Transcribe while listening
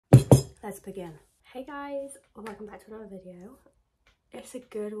let's begin. Hey guys, welcome back to another video. It's a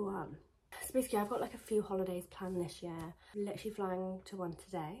good one. So basically I've got like a few holidays planned this year. I'm literally flying to one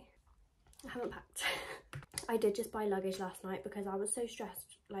today. I haven't packed. I did just buy luggage last night because I was so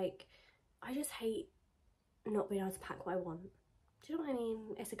stressed. Like, I just hate not being able to pack what I want. Do you know what I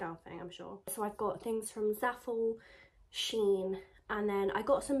mean? It's a girl thing, I'm sure. So I've got things from ZAFUL, SHEIN, and then I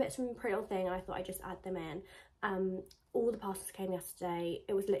got some bits from Pretty Little Thing and I thought I'd just add them in. All the parcels came yesterday.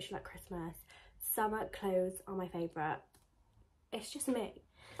 It was literally like Christmas. Summer clothes are my favourite. It's just me.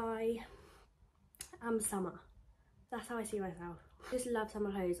 I am summer. That's how I see myself. I just love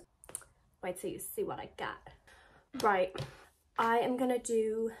summer clothes. Wait till you see what I got. Right, I am gonna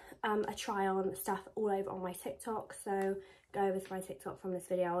do a try on stuff all over on my TikTok. So go over to my TikTok from this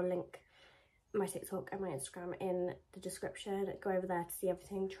video. I'll link my TikTok and my Instagram in the description. Go over there to see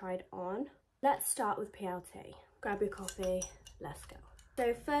everything tried on. Let's start with PLT. Grab your coffee, let's go.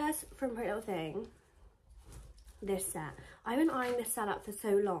 So first, from Pretty Little Thing, this set. I've been eyeing this set up for so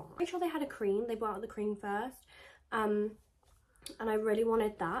long. I'm sure they had a cream. They brought out the cream first. And I really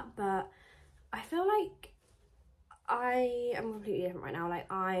wanted that, but I feel like I am completely different right now. Like,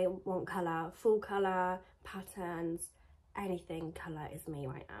 I want colour, full colour, patterns, anything colour is me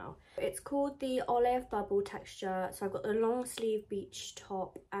right now. It's called the Olive Bubble Texture. So I've got the long sleeve beach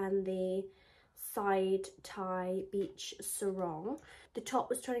top and the side tie beach sarong. The top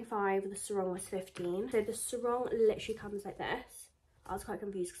was 25, the sarong was 15. So the sarong literally comes like this. I was quite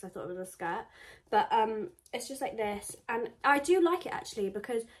confused because I thought it was a skirt, but it's just like this, and I do like it actually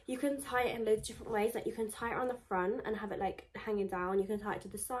because you can tie it in loads of different ways. Like, you can tie it around the front and have it like hanging down. You can tie it to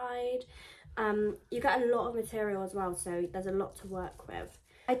the side. You get a lot of material as well, so there's a lot to work with.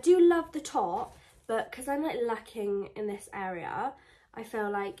 I do love the top, but because I'm like lacking in this area, I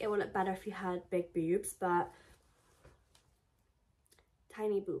feel like it would look better if you had big boobs, but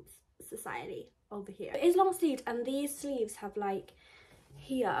tiny boobs society over here. It is long sleeved, and these sleeves have like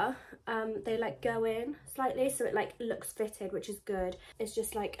here, they like go in slightly, so it like looks fitted, which is good. It's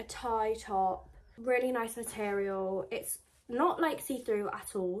just like a tie top, really nice material. It's not like see-through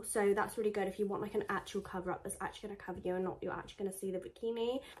at all, so that's really good if you want like an actual cover up that's actually going to cover you and not you're actually going to see the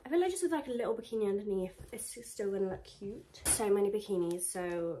bikini. I feel like just with like a little bikini underneath, it's still going to look cute. So many bikinis,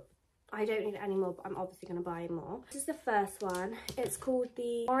 so I don't need any more, but I'm obviously going to buy more. This is the first one. It's called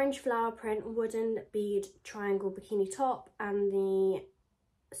the Orange Flower Print Wooden Bead Triangle Bikini Top, and the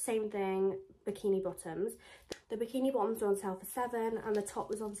same thing, bikini bottoms. The bikini bottoms were on sale for £7 and the top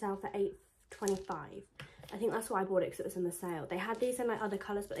was on sale for £8.25. I think that's why I bought it, because it was in the sale. They had these in like other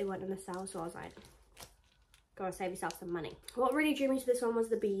colours, but they weren't in the sale, so I was like, gotta save yourself some money. What really drew me to this one was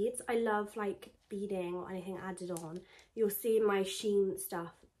the beads. I love like beading or anything added on. You'll see in my SHEIN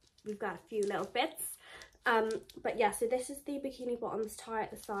stuff, we've got a few little bits. But yeah, so this is the bikini bottoms tie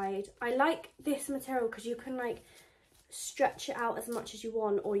at the side. I like this material because you can like stretch it out as much as you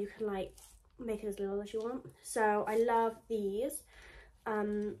want, or you can like make it as little as you want. So I love these.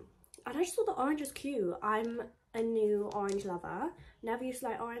 And I just thought the orange was cute. I'm a new orange lover. Never used to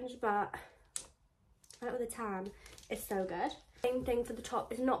like orange, but I like with a tan. It's so good. Same thing for the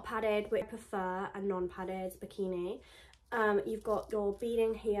top. It's not padded, but I prefer a non-padded bikini. You've got your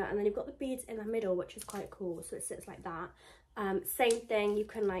beading here, and then you've got the beads in the middle, which is quite cool. So it sits like that. Same thing. You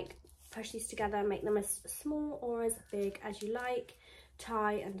can like push these together, make them as small or as big as you like.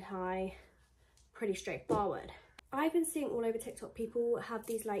 Tie and tie. Pretty straightforward. I've been seeing all over TikTok people have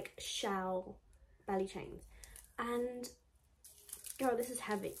these like shell belly chains, and girl, this is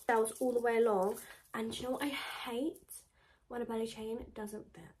heavy. Shells all the way along, and you know what I hate? When a belly chain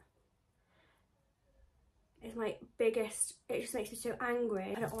doesn't fit. It's my biggest, it just makes me so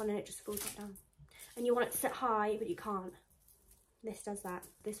angry. I put it on and it just falls right down. And you want it to sit high, but you can't. This does that.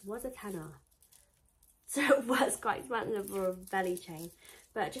 This was a tenner, so it was quite expensive for a belly chain.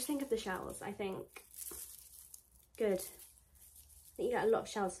 But just think of the shells, I think. Good. I think you get a lot of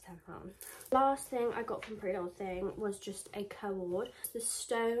shells for £10. Last thing I got from Pretty Little Thing was just a cord. The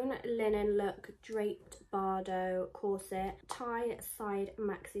Stone Linen Look Draped Bardo Corset Tie Side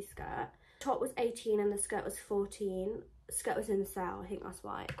Maxi Skirt. Top was 18 and the skirt was 14. The skirt was in the sale, I think that's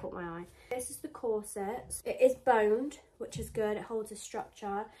why it caught my eye. This is the corset. It is boned, which is good. It holds a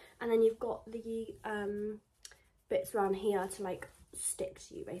structure. And then you've got the bits around here to like stick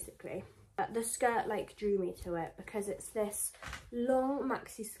to you, basically. The skirt like drew me to it because it's this long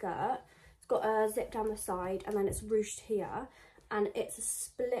maxi skirt. It's got a zip down the side, and then it's ruched here, and it's a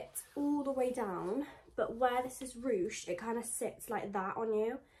split all the way down, but where this is ruched, it kind of sits like that on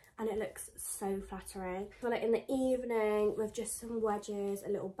you, and it looks so flattering. So like in the evening with just some wedges, a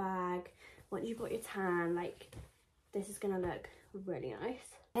little bag, once you've got your tan, like this is gonna look really nice.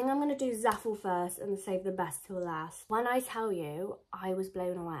 I think I'm going to do ZAFUL first and save the best till last. When I tell you, I was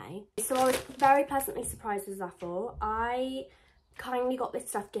blown away. So I was very pleasantly surprised with ZAFUL. I kindly got this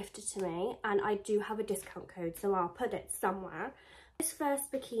stuff gifted to me and I do have a discount code, so I'll put it somewhere. This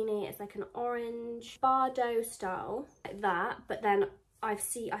first bikini is like an orange Bardo style, like that, but then I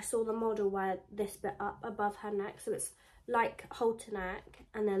saw the model wear this bit up above her neck, so it's like halter neck,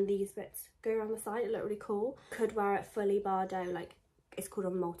 and then these bits go around the side. It look really cool. Could wear it fully Bardo, like it's called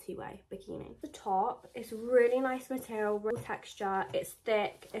a multi-way bikini. The top is really nice material, real texture. It's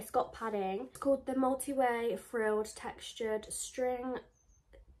thick, it's got padding. It's called the multi-way frilled textured string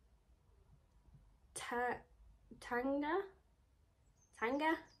tanga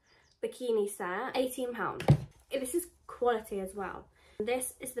bikini set, £18. This is quality as well.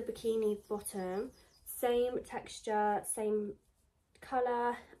 This is the bikini bottom, same texture, same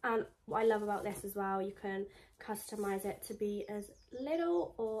colour, and what I love about this as well, you can customise it to be as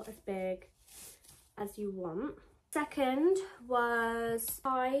little or as big as you want. Second was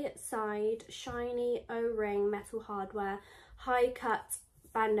high side shiny O-ring metal hardware high cut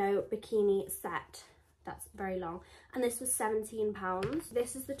bandeau bikini set. That's very long, and this was £17.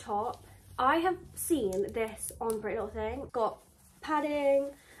 This is the top. I have seen this on Pretty Little Thing. Got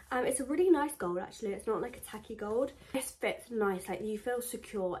padding. It's a really nice gold actually. It's not like a tacky gold. This fits nice, like you feel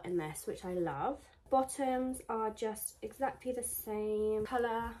secure in this, which I love. Bottoms are just exactly the same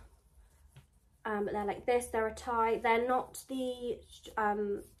colour, but they're like this. They're a tie. They're not the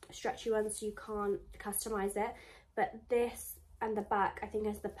stretchy ones, so you can't customise it, but this and the back I think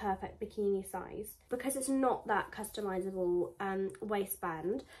is the perfect bikini size. Because it's not that customisable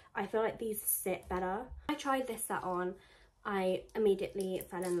waistband, I feel like these sit better. I tried this set on, I immediately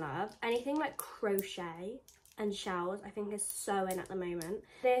fell in love. Anything like crochet and shells I think is so in at the moment.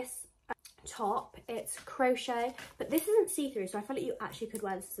 This top, it's crochet, but this isn't see-through, so I feel like you actually could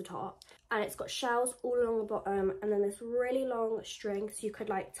wear this as a top. And it's got shells all along the bottom, and then this really long string, so you could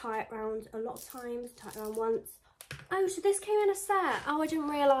like tie it around a lot of times, tie it around once. Oh, so this came in a set. Oh, I didn't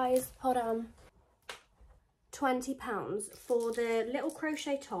realise. Hold on. £20 for the little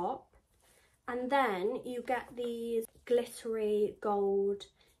crochet top, and then you get these glittery gold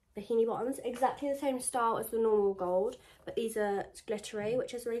bikini bottoms, exactly the same style as the normal gold, but these are glittery,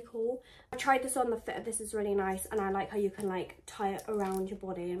 which is really cool. I tried this on, the fit of this is really nice, and I like how you can like tie it around your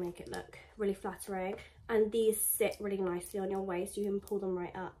body and make it look really flattering. And these sit really nicely on your waist, you can pull them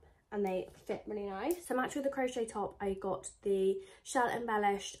right up and they fit really nice. So match with the crochet top, I got the shell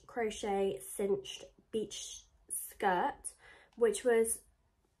embellished crochet cinched beach skirt, which was,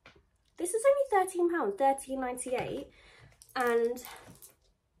 this is only £13, £13.98, and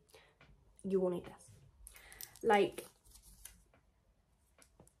you will need this. Like,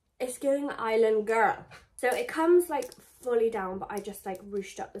 it's giving island girl. So it comes like fully down, but I just like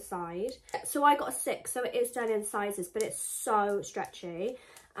ruched up the side. So I got a 6, so it is done in sizes, but it's so stretchy.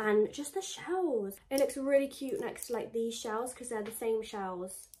 And just the shells, it looks really cute next to like these shells because they're the same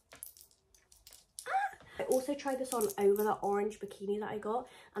shells. I also tried this on over the orange bikini that I got,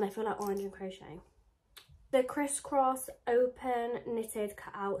 and I feel like orange and crochet. The crisscross open knitted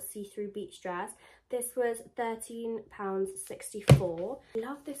cut out see-through beach dress. This was £13.64. I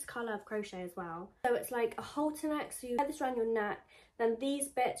love this colour of crochet as well. So it's like a halter neck, so you wear this around your neck, then these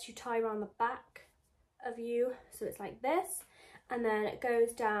bits you tie around the back of you, so it's like this, and then it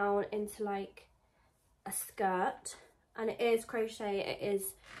goes down into like a skirt, and it is crochet, it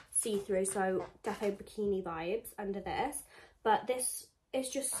is see-through, so defo bikini vibes under this, but this is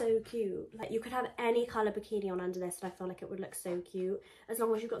just so cute. Like, you could have any colour bikini on under this, and I feel like it would look so cute, as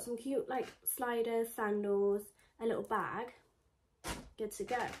long as you've got some cute like sliders, sandals, a little bag, good to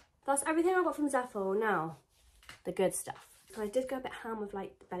go. That's everything I got from ZAFUL. Now the good stuff. So I did go a bit ham with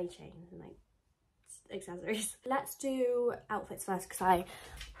like the belly chains and like accessories. Let's do outfits first because I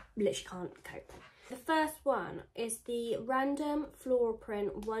literally can't cope. The first one is the random floral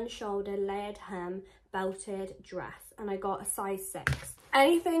print one shoulder layered hem belted dress, and I got a size 6.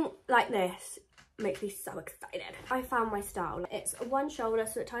 Anything like this makes me so excited. I found my style. It's one shoulder,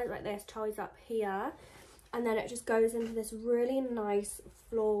 so it ties like this, ties up here, and then it just goes into this really nice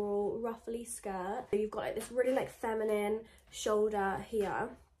floral ruffly skirt. So you've got like this really like feminine shoulder here,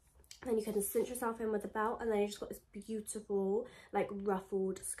 then you can cinch yourself in with a belt, and then you just got this beautiful like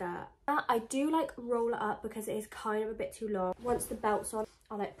ruffled skirt. I do like roll it up because it is kind of a bit too long. Once the belt's on,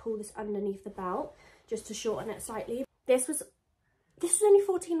 I'll like pull this underneath the belt just to shorten it slightly. This was only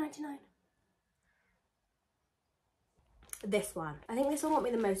 £14.99. This one, I think this one got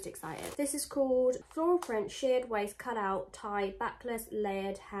me the most excited. This is called Floral Print Sheared Waist Cut Out Tie Backless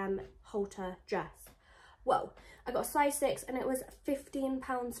Layered Hem Halter Dress. Whoa, I got a size 6 and it was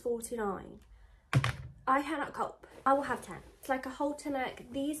 £15.49. I cannot cope. I will have 10. It's like a halter neck.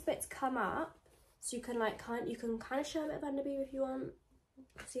 These bits come up, so you can like kind of show a bit of underboob if you want.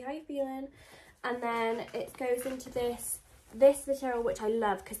 See how you're feeling. And then it goes into this material, which I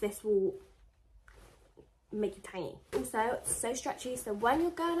love because this will make you tiny. Also, it's so stretchy, so when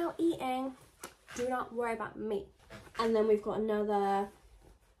you're going out eating, do not worry about me. And then we've got another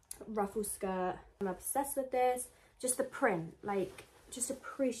ruffle skirt. I'm obsessed with this. Just the print, like, just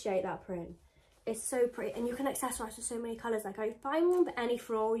appreciate that print. It's so pretty, and you can accessorize with so many colours. Like, if I want any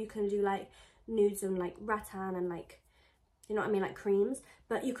floral, you can do like nudes and like rattan and like, you know what I mean, like creams.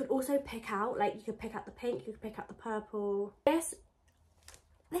 But you could also pick out, like, you could pick out the pink, you could pick out the purple. This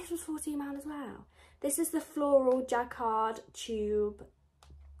was £14 as well. This is the floral Jacquard tube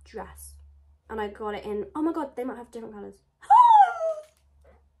dress, and I got it in, oh my god, they might have different colours.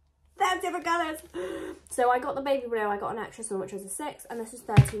 They have different colours. So I got the baby blue, I got an extra small, which was a 6, and this was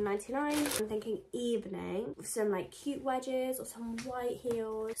 £13.99. I'm thinking evening with some like cute wedges or some white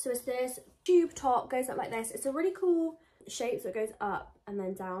heels. So it's this tube top, goes up like this. It's a really cool shape, so it goes up and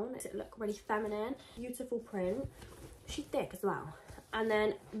then down. It look really feminine, beautiful print. She's thick as well. And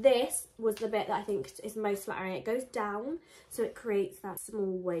then this was the bit that I think is most flattering. It goes down, so it creates that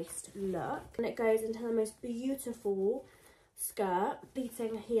small waist look, and it goes into the most beautiful skirt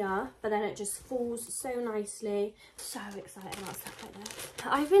pleating here, but then it just falls so nicely. So excited about stuff like this.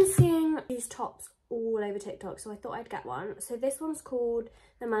 I've been seeing these tops all over TikTok, so I thought I'd get one. So this one's called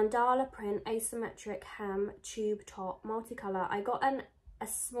the Mandala print asymmetric hem tube top multicolour. I got a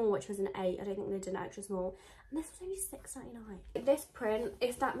small, which was an 8. I don't think they did an extra small, and this was only £6.99. This print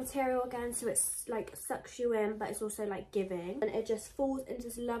is that material again, so it's like sucks you in, but it's also like giving, and it just falls into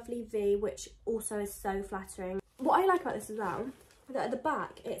this lovely V, which also is so flattering. What I like about this as well, that at the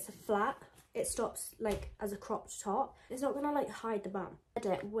back it's a flat, it stops like as a cropped top. It's not gonna like hide the bum. I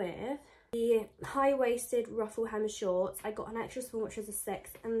did it with the high-waisted ruffle hem shorts. I got an extra small, which was a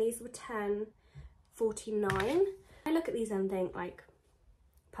 6, and these were £10.49. I look at these and think like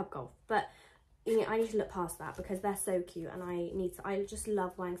pub golf, but you know, I need to look past that because they're so cute, and I just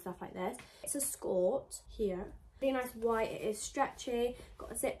love wearing stuff like this. It's a Skort here. Really nice white, it is stretchy,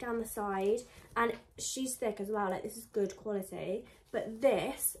 got a zip down the side, and she's thick as well, like this is good quality. But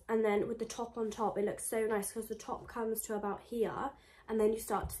this, and then with the top on top, it looks so nice because the top comes to about here, and then you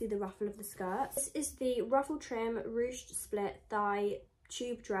start to see the ruffle of the skirt. This is the ruffle trim ruched split thigh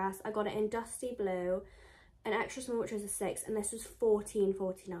tube dress. I got it in dusty blue, an extra small, which was a 6, and this was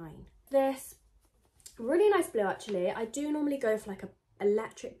 £14.49. This really nice blue actually. I do normally go for like a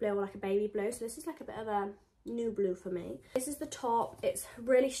electric blue or like a baby blue, so this is like a bit of a new blue for me. This is the top. It's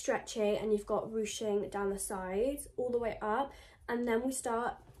really stretchy, and you've got ruching down the sides all the way up, and then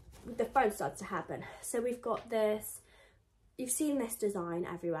the fun starts to happen. So we've got this, you've seen this design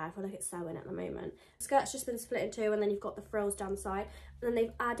everywhere. I feel like it's sewing at the moment. The skirt's just been split in 2, and then you've got the frills down the side, and then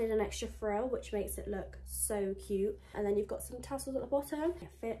they've added an extra frill, which makes it look so cute. And then you've got some tassels at the bottom. It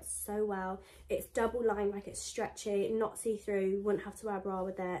fits so well. It's double lined, like it's stretchy, not see-through. You wouldn't have to wear a bra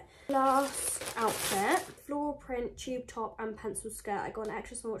with it. Last outfit, floral print tube top and pencil skirt. I got an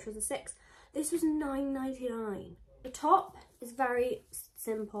extra small, which was a 6. This was £9.99. The top is very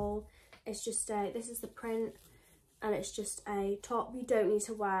simple. It's just this is the print, and it's just a top. You don't need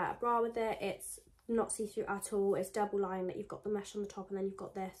to wear a bra with it. It's not see-through at all. It's double lined, that you've got the mesh on the top, and then you've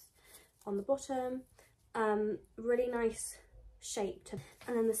got this on the bottom. Really nice shape to,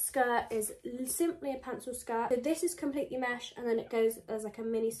 and then the skirt is simply a pencil skirt. So this is completely mesh, and then it goes as like a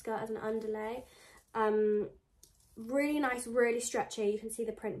mini skirt as an underlay. Really nice, really stretchy. You can see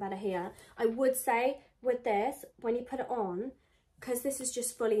the print better here. I would say with this, when you put it on, because this is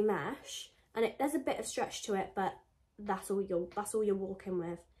just fully mesh, and there's a bit of stretch to it, but that's all you're walking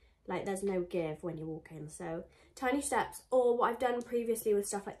with. Like, there's no give when you're walking. So tiny steps. Or what I've done previously with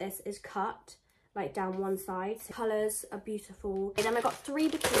stuff like this is cut like down one side. So colours are beautiful. And then I got 3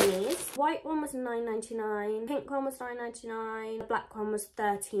 bikinis. White one was £9.99, pink one was £9.99, the black one was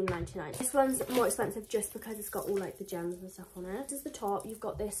 £13.99. This one's more expensive just because it's got all like the gems and stuff on it. This is the top. You've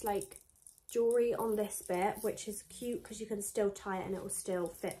got this like jewellery on this bit, which is cute because you can still tie it and it will still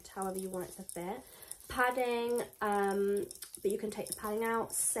fit however you want it to fit. Padding, but you can take the padding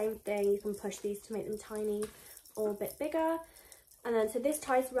out. Same thing, you can push these to make them tiny or a bit bigger. And then so this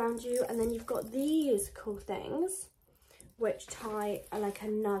ties around you, and then you've got these cool things which tie like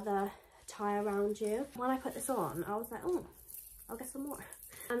another tie around you. When I put this on, I was like, oh, I'll get some more.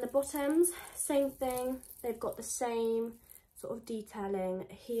 And the bottoms, same thing. They've got the same sort of detailing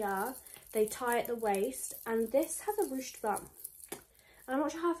here. They tie at the waist, and this has a ruched bum. And I'm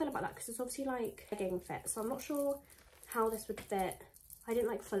not sure how I feel about that because it's obviously like a legging fit, so I'm not sure how this would fit. I didn't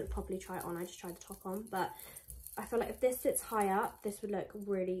like properly try it on, I just tried the top on, but I feel like if this sits high up, this would look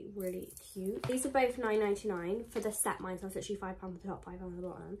really, really cute. These are both $9.99 for the set mine, so it's literally £5 for the top, £5 for the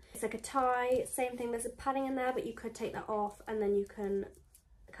bottom. It's like a tie, same thing, there's a padding in there, but you could take that off and then you can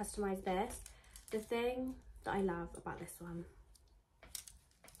customise this. The thing that I love about this one,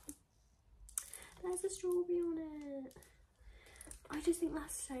 there's a strawberry on it. I just think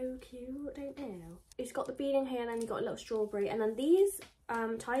that's so cute, don't you? It's got the beading here and then you've got a little strawberry, and then these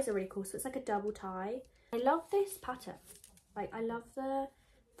ties are really cool, so it's like a double tie. I love this pattern. Like, I love the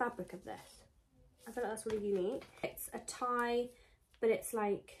fabric of this. I feel like that's really unique. It's a tie, but it's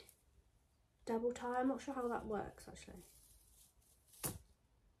like double tie. I'm not sure how that works actually.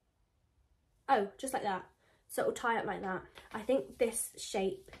 Oh, just like that. So it'll tie up like that. I think this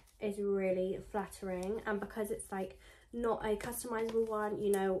shape is really flattering, and because it's like not a customizable one,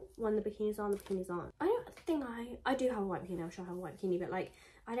 you know, when the bikinis are on, the bikinis aren't. I don't think I do have a white bikini, I'm sure I have a white bikini, but like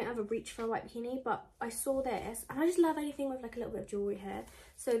I don't have a reach for a white bikini, but I saw this and I just love anything with like a little bit of jewelry here.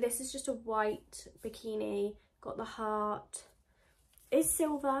 So this is just a white bikini, got the heart, it's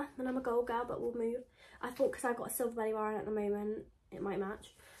silver, and I'm a gold girl, but we'll move. I thought because I've got a silver belly bar on at the moment, it might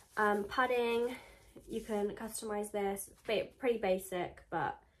match. Padding, you can customize this, pretty basic,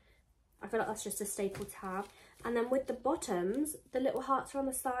 but I feel like that's just a staple to have. And then with the bottoms, the little hearts are on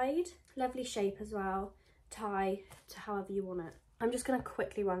the side, lovely shape as well, tie to however you want it. I'm just gonna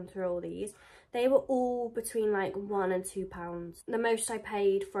quickly run through all these. They were all between like £1 and £2. The most I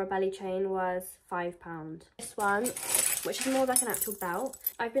paid for a belly chain was £5. This one, which is more like an actual belt.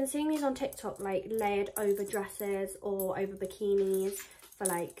 I've been seeing these on TikTok, like layered over dresses or over bikinis for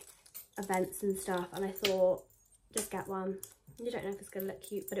like events and stuff, and I thought, just get one. You don't know if it's gonna look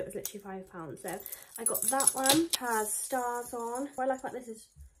cute, but it was literally £5. So I got that one. It has stars on. What I like about this is,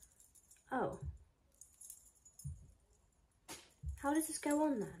 oh, how does this go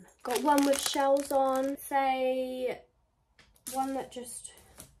on then? Got one with shells on, say one that just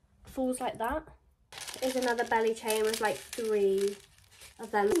falls like that. There's another belly chain with like 3 of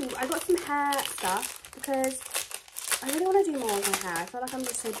them. Ooh, I got some hair stuff because I really want to do more with my hair. I feel like I'm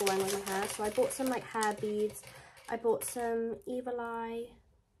just so boring with my hair. So I bought some like hair beads. I bought some evil eye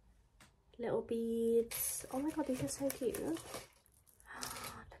little beads. Oh my god, these are so cute.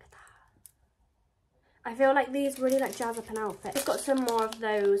 I feel like these really like jazz up an outfit. I've got some more of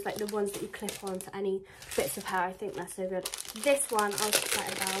those, like the ones that you clip on to any bits of hair. I think they're so good. This one I was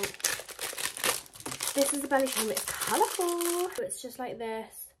excited about. This is the belly chain, but it's colourful. It's just like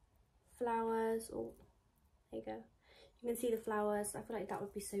this. Flowers. Oh, there you go. You can see the flowers. I feel like that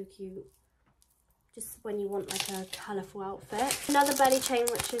would be so cute. Just when you want like a colourful outfit. Another belly chain,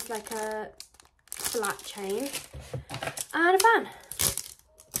 which is like a flat chain. And a fan.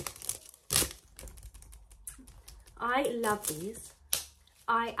 I love these.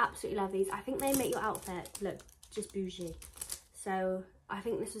 I absolutely love these. I think they make your outfit look just bougie. So I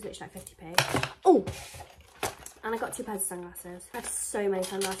think this was literally like 50p. Oh! And I got 2 pairs of sunglasses. I have so many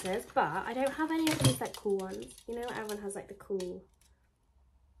sunglasses, but I don't have any of these like cool ones. You know, everyone has like the cool,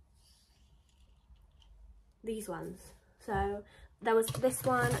 these ones. So there was this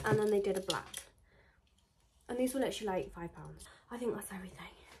one, and then they did a black. And these were literally like £5. I think that's everything.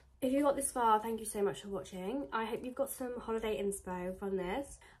 If you got this far, thank you so much for watching. I hope you've got some holiday inspo from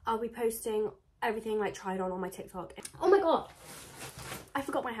this. I'll be posting everything like tried on my TikTok. Oh my god, I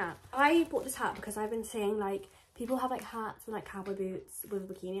forgot my hat. I bought this hat because I've been seeing like people have like hats and like cowboy boots with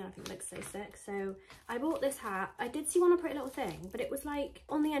a bikini, and I think it looks so sick. So I bought this hat. I did see one on Pretty Little Thing, but it was like,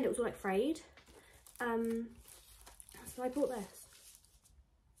 on the end it was all like frayed. So I bought this.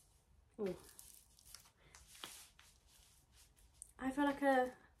 Ooh. I feel like a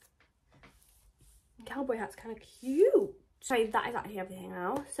cowboy hat's kind of cute. So that is actually everything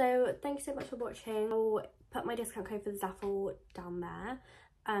now. So thank you so much for watching. I'll put my discount code for the ZAFUL down there,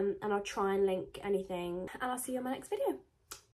 and I'll try and link anything, and I'll see you in my next video.